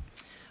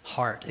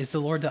heart? Is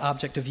the Lord the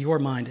object of your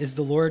mind? Is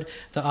the Lord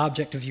the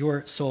object of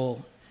your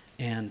soul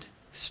and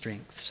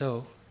strength?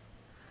 So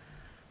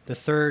the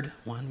third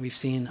one, we've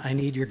seen, I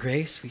need your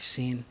grace. We've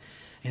seen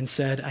and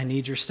said, I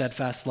need your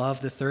steadfast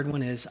love. The third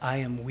one is, I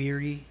am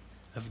weary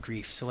of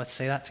grief. So let's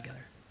say that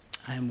together.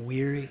 I am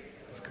weary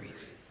of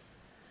grief.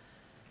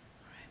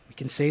 All right. We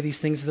can say these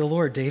things to the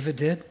Lord. David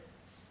did.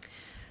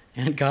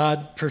 And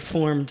God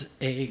performed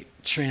a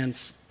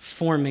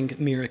transforming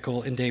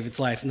miracle in David's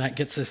life. And that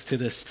gets us to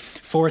this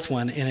fourth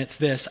one. And it's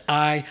this: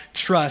 I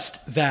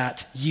trust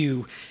that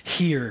you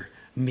hear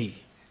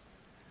me.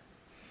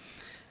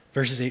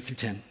 Verses 8 through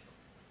 10.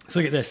 Let's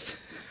look at this.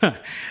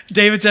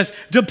 David says,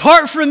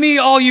 depart from me,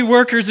 all you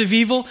workers of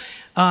evil.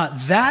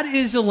 That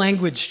is a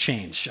language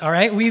change, all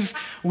right? We've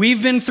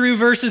been through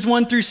verses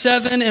 1 through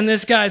 7, and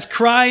this guy's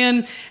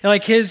crying,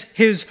 like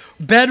his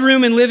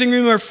bedroom and living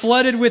room are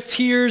flooded with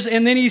tears,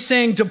 and then he's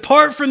saying,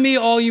 depart from me,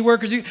 all you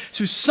workers of evil.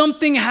 So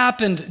something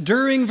happened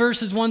during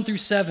verses 1 through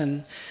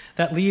 7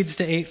 that leads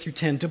to 8 through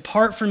 10.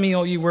 Depart from me,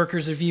 all you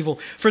workers of evil,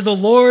 for the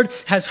Lord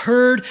has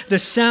heard the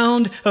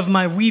sound of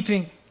my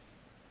weeping.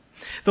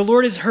 The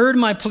Lord has heard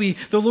my plea.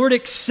 The Lord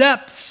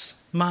accepts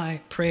my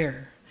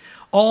prayer.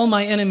 All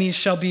my enemies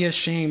shall be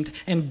ashamed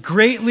and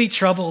greatly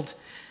troubled.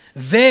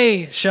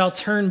 They shall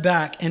turn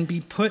back and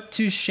be put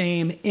to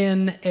shame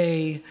in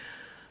a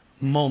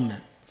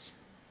moment.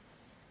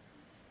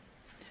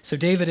 So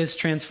David is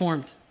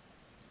transformed.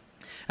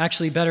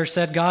 Actually, better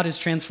said, God has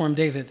transformed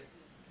David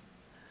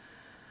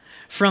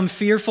from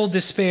fearful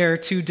despair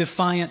to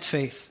defiant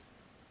faith.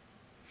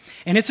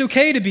 And it's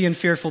okay to be in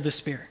fearful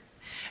despair.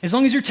 As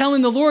long as you're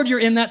telling the Lord you're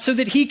in that, so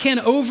that he can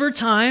over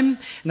time,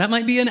 and that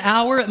might be an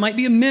hour, it might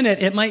be a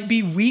minute, it might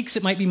be weeks,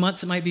 it might be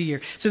months, it might be a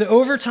year, so that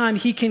over time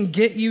he can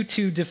get you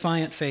to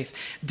defiant faith.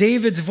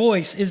 David's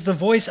voice is the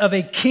voice of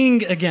a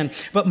king again,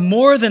 but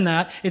more than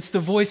that, it's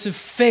the voice of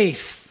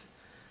faith.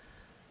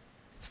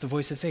 It's the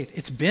voice of faith.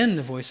 It's been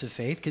the voice of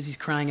faith because he's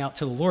crying out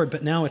to the Lord,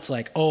 but now it's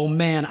like, oh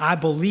man, I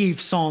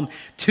believe Psalm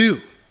 2.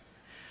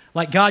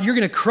 Like, God, you're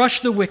going to crush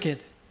the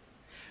wicked.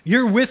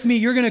 You're with me,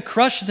 you're going to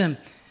crush them.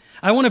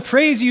 I want to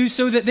praise you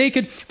so that they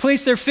could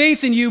place their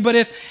faith in you, but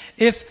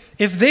if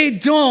they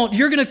don't,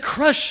 you're going to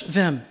crush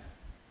them.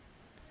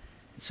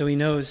 And so he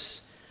knows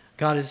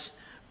God is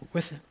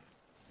with him.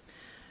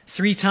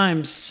 3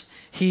 times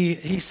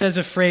he says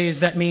a phrase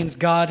that means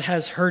God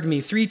has heard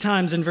me. 3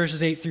 times in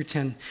verses 8 through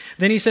 10.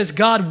 Then he says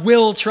God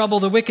will trouble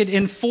the wicked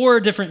in 4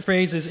 different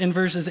phrases in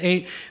verses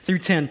 8 through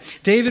 10.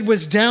 David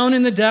was down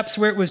in the depths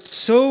where it was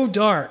so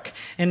dark,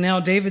 and now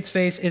David's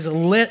face is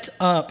lit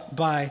up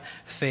by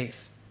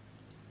faith.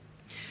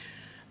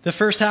 The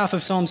first half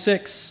of Psalm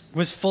 6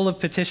 was full of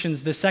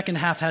petitions. The second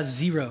half has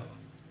 0.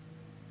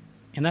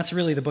 And that's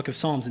really the book of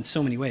Psalms in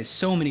so many ways.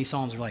 So many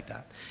Psalms are like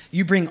that.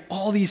 You bring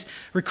all these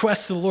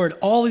requests to the Lord,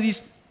 all of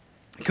these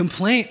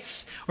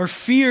complaints or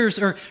fears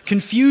or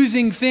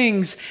confusing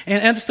things.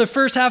 And that's the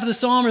first half of the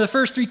psalm or the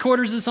first 3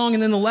 quarters of the song.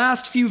 And then the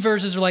last few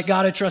verses are like,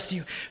 God, I trust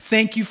you.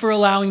 Thank you for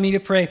allowing me to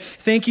pray.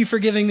 Thank you for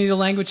giving me the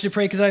language to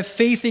pray because I have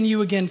faith in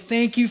you again.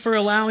 Thank you for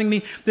allowing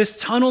me this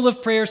tunnel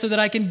of prayer so that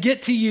I can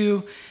get to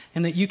you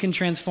and that you can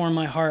transform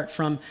my heart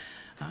from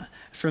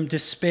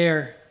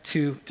despair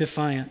to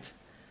defiant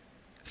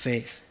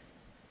faith.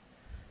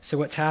 So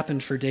what's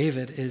happened for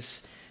David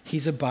is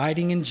he's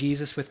abiding in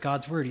Jesus with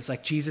God's word. He's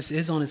like, Jesus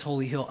is on his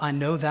holy hill. I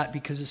know that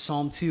because of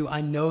Psalm 2.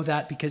 I know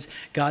that because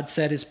God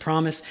said his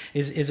promise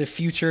is a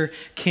future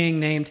king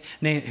named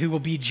who will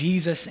be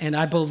Jesus. And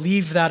I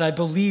believe that. I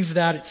believe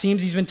that. It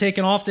seems he's been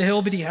taken off the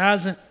hill, but he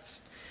hasn't.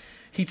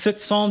 He took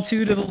Psalm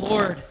 2 to the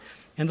Lord,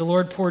 and the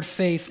Lord poured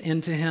faith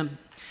into him.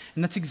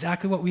 And that's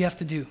exactly what we have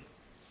to do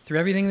through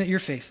everything that you're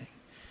facing.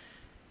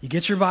 You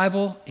get your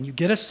Bible and you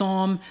get a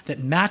psalm that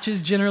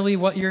matches generally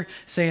what you're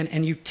saying,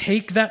 and you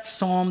take that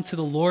psalm to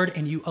the Lord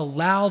and you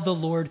allow the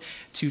Lord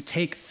to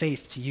take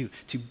faith to you,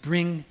 to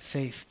bring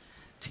faith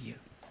to you.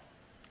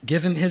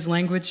 Give him his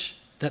language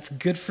that's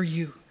good for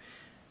you,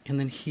 and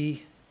then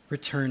he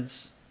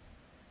returns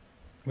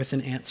with an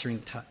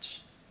answering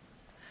touch.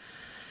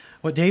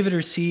 What David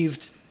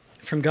received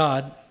from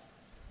God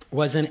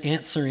was an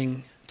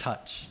answering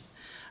touch.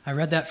 I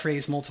read that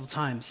phrase multiple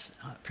times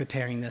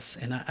preparing this,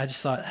 and I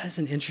just thought, that is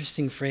an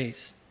interesting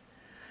phrase.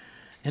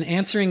 An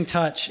answering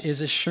touch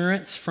is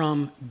assurance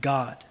from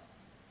God.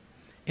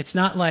 It's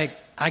not like,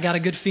 I got a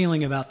good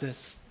feeling about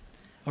this,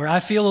 or I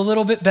feel a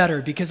little bit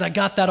better because I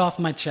got that off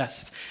my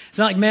chest. It's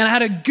not like, man, I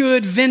had a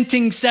good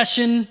venting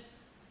session.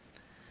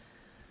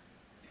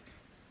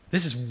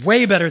 This is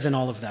way better than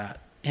all of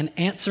that. An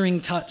answering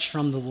touch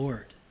from the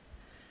Lord.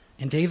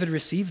 And David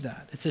received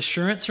that. It's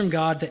assurance from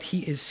God that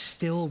he is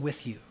still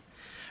with you.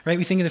 Right?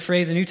 We think of the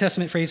phrase, the New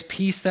Testament phrase,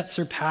 peace that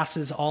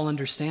surpasses all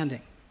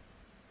understanding.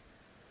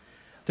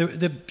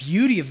 The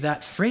beauty of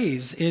that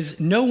phrase is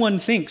no one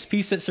thinks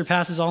peace that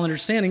surpasses all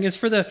understanding is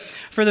for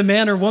the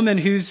man or woman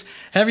who's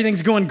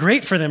everything's going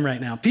great for them right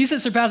now. Peace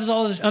that surpasses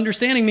all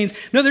understanding means,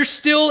 no, they're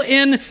still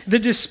in the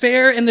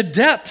despair and the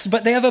depths,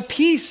 but they have a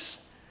peace.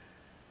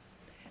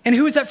 And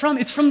who is that from?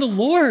 It's from the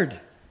Lord.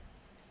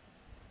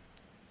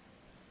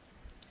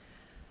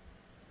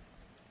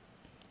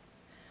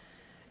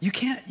 You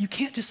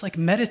can't just like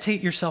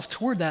meditate yourself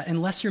toward that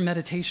unless your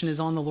meditation is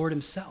on the Lord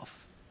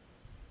himself.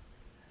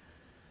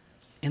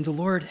 And the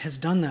Lord has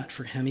done that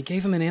for him. He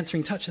gave him an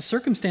answering touch. The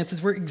circumstances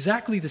were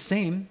exactly the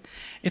same.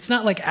 It's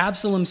not like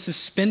Absalom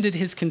suspended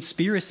his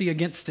conspiracy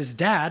against his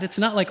dad. It's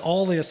not like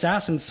all the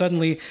assassins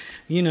suddenly,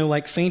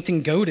 like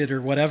fainting goaded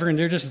or whatever, and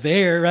they're just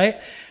there,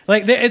 right?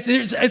 Like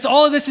it's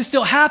all of this is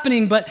still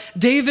happening, but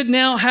David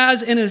now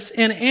has an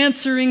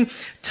answering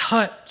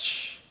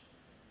touch.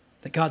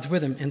 That God's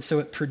with him. And so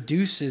it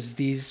produces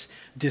these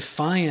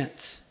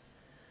defiant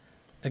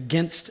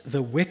against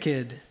the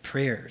wicked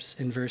prayers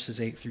in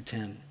verses 8 through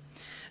 10.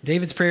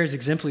 David's prayer is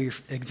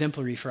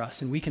exemplary for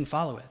us, and we can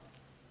follow it.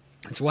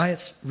 It's why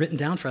it's written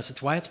down for us.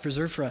 It's why it's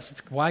preserved for us.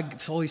 It's why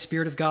the Holy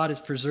Spirit of God has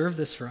preserved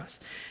this for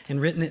us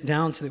and written it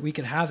down so that we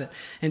could have it.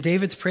 And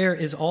David's prayer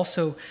is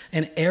also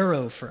an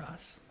arrow for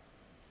us.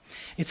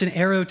 It's an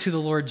arrow to the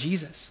Lord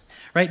Jesus.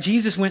 Right?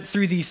 Jesus went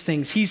through these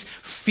things. He's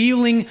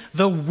feeling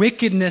the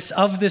wickedness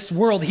of this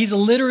world. He's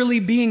literally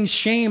being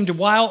shamed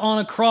while on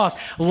a cross.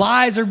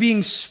 Lies are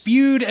being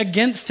spewed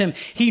against him.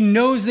 He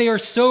knows they are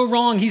so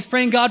wrong. He's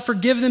praying, God,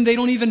 forgive them. They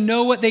don't even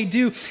know what they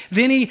do.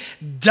 Then he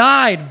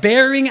died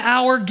bearing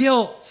our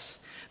guilt.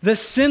 The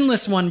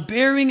sinless one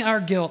bearing our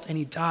guilt. And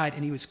he died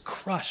and he was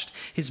crushed.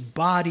 His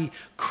body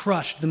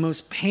crushed. The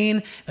most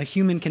pain a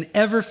human can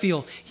ever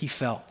feel, he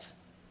felt.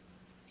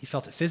 He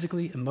felt it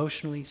physically,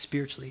 emotionally,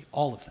 spiritually,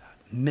 all of that.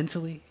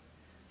 Mentally,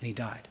 and he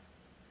died.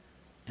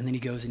 And then he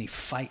goes and he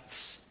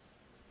fights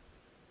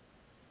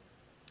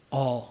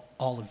all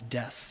of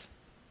death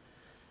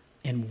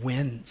and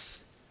wins,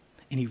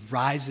 and he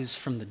rises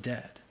from the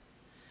dead.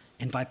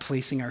 And by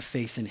placing our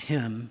faith in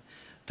him,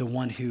 the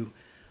one who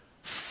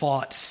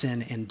fought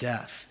sin and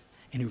death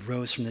and who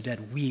rose from the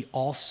dead, we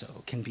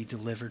also can be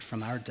delivered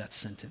from our death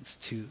sentence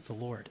to the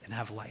Lord and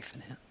have life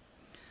in him.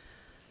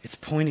 It's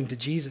pointing to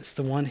Jesus,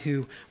 the one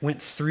who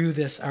went through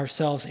this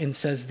ourselves and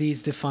says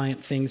these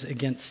defiant things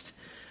against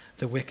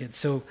the wicked.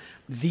 So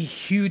the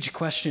huge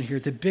question here,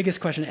 the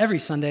biggest question every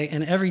Sunday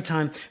and every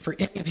time for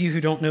any of you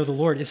who don't know the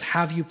Lord is,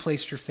 have you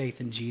placed your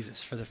faith in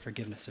Jesus for the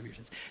forgiveness of your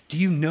sins? Do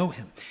you know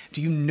him?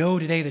 Do you know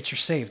today that you're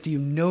saved? Do you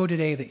know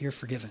today that you're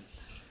forgiven?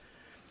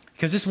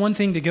 Because it's one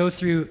thing to go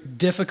through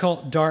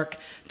difficult, dark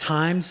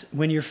times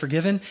when you're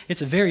forgiven.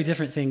 It's a very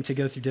different thing to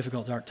go through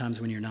difficult, dark times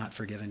when you're not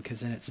forgiven,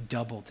 because then it's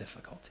double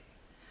difficulty.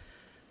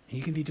 And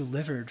you can be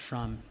delivered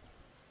from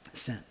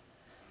sin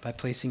by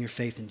placing your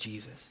faith in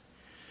Jesus.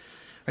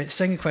 Right, the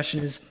second question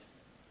is,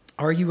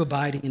 are you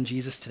abiding in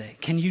Jesus today?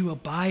 Can you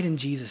abide in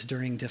Jesus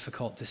during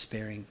difficult,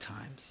 despairing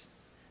times?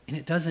 And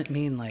it doesn't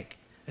mean like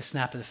a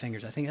snap of the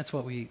fingers. I think that's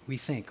what we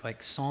think,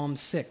 like Psalm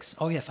 6.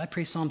 Oh yeah, if I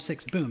pray Psalm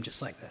 6, boom,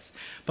 just like this.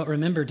 But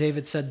remember,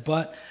 David said,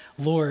 but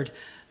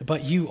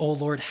you, O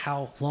Lord,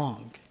 how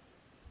long?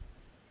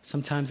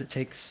 Sometimes it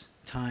takes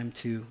time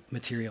to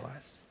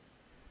materialize.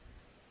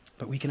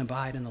 But we can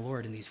abide in the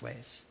Lord in these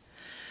ways.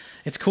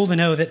 It's cool to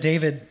know that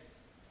David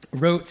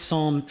wrote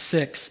Psalm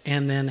 6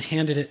 and then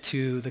handed it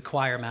to the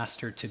choir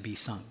master to be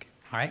sung.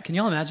 All right, can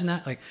y'all imagine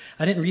that? Like,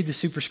 I didn't read the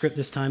superscript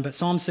this time, but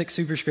Psalm 6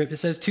 superscript, it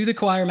says, to the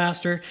choir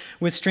master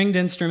with stringed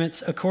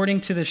instruments, according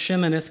to the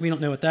Sheminith, we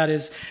don't know what that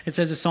is, it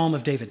says a psalm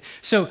of David.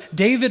 So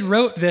David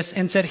wrote this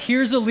and said,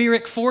 here's a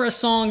lyric for a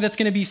song that's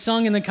going to be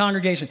sung in the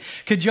congregation.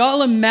 Could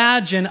y'all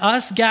imagine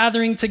us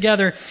gathering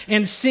together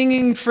and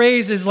singing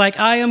phrases like,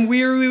 I am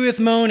weary with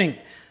moaning.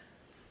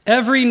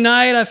 Every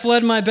night I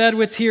fled my bed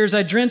with tears.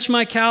 I drenched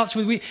my couch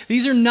with weeping.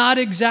 These are not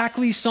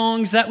exactly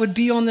songs that would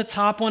be on the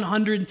top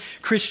 100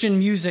 Christian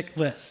music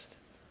list.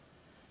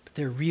 But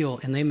they're real,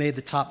 and they made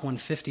the top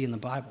 150 in the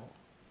Bible.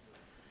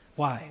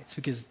 Why? It's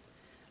because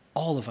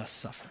all of us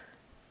suffer.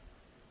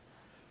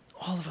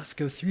 All of us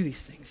go through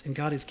these things, and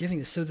God is giving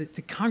this so that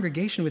the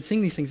congregation would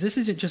sing these things. This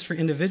isn't just for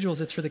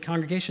individuals, it's for the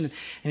congregation.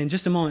 And in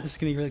just a moment, this is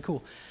going to be really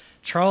cool.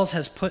 Charles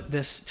has put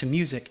this to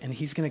music, and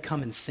he's going to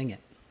come and sing it.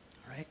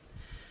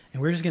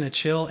 And we're just going to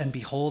chill and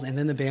behold, and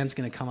then the band's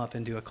going to come up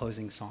and do a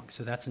closing song.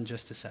 So that's in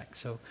just a sec.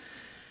 So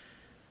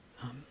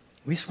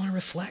we just want to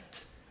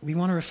reflect. We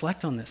want to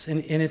reflect on this.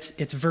 And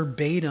it's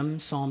verbatim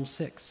Psalm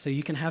 6. So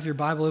you can have your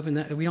Bible open.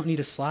 We don't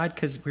need a slide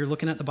because we're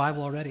looking at the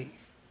Bible already.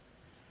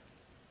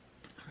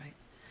 All right.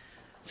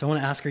 So I want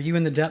to ask, are you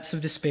in the depths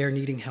of despair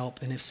needing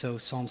help? And if so,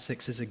 Psalm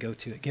 6 is a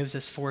go-to. It gives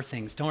us 4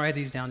 things. Don't write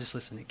these down, just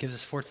listen. It gives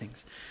us 4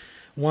 things.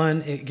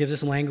 1, it gives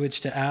us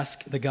language to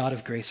ask the God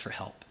of grace for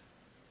help.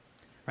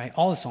 Right?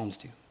 All the Psalms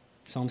do.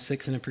 Psalm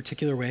 6 in a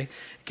particular way.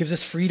 It gives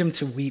us freedom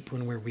to weep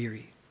when we're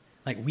weary.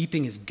 Like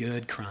weeping is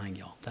good crying,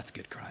 y'all. That's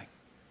good crying,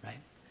 right?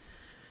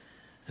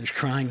 There's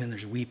crying, then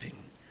there's weeping.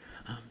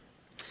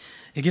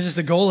 It gives us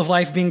the goal of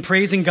life being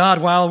praising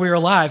God while we're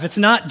alive. It's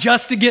not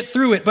just to get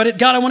through it, but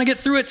God, I want to get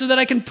through it so that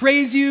I can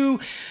praise you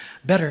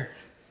better.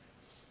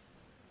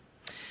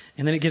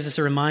 And then it gives us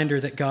a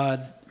reminder that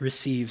God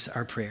receives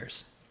our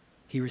prayers.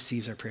 He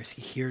receives our prayers.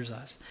 He hears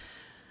us.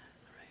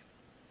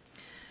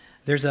 Right?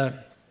 There's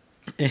a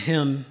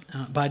hymn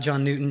by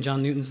John Newton.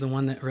 John Newton's the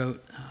one that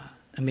wrote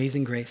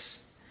Amazing Grace.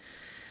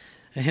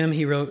 A hymn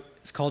he wrote,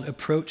 it's called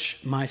Approach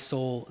My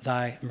Soul,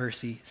 Thy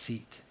Mercy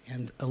Seat.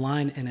 And a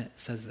line in it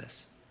says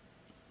this: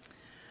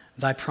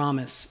 Thy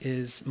promise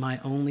is my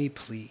only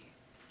plea.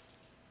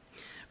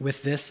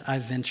 With this I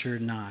venture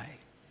nigh.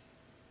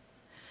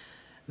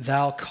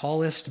 Thou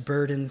callest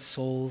burdened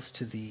souls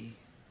to thee,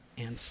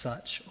 and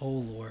such, O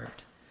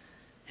Lord,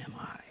 am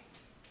I.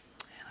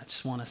 And I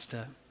just want us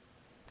to,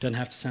 doesn't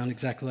have to sound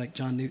exactly like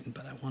John Newton,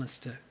 but I want us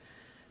to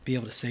be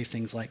able to say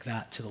things like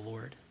that to the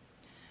Lord.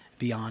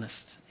 Be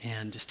honest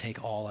and just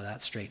take all of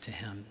that straight to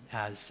him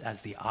as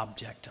the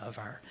object of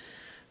our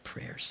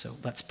prayers. So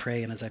let's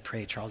pray, and as I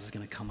pray, Charles is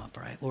going to come up,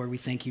 all right? Lord, we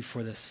thank you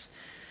for this.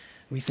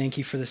 We thank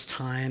you for this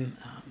time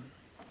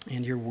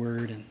and your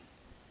word, and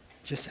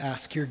just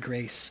ask your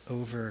grace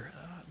over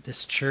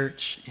this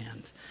church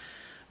and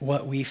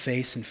what we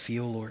face and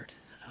feel, Lord.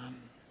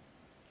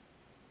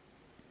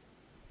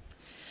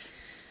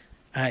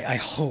 I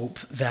hope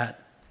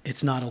that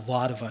it's not a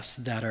lot of us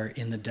that are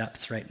in the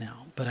depths right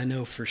now, but I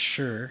know for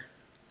sure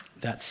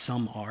that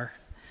some are.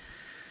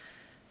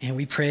 And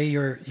we pray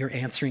your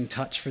answering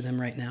touch for them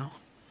right now.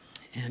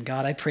 And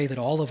God, I pray that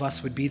all of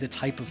us would be the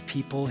type of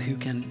people who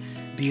can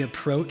be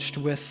approached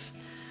with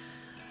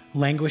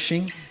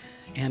languishing,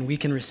 and we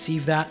can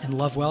receive that and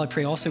love well. I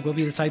pray also we'll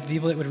be the type of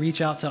people that would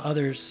reach out to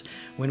others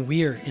when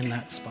we are in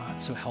that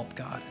spot. So help,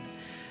 God.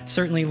 And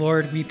certainly,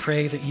 Lord, we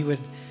pray that you would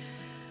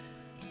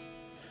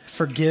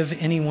forgive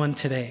anyone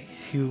today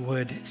who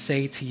would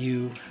say to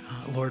you,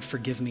 Lord,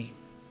 forgive me.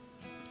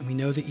 And we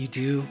know that you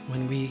do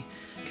when we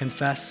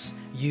confess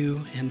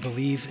you and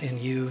believe in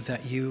you,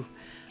 that you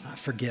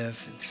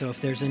forgive. And so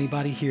if there's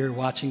anybody here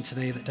watching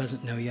today that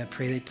doesn't know you, I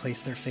pray they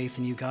place their faith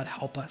in you. God,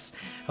 help us.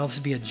 Help us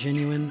be a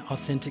genuine,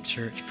 authentic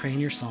church. Pray in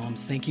your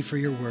Psalms. Thank you for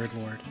your word,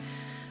 Lord.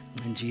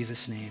 In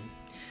Jesus' name,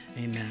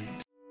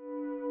 amen.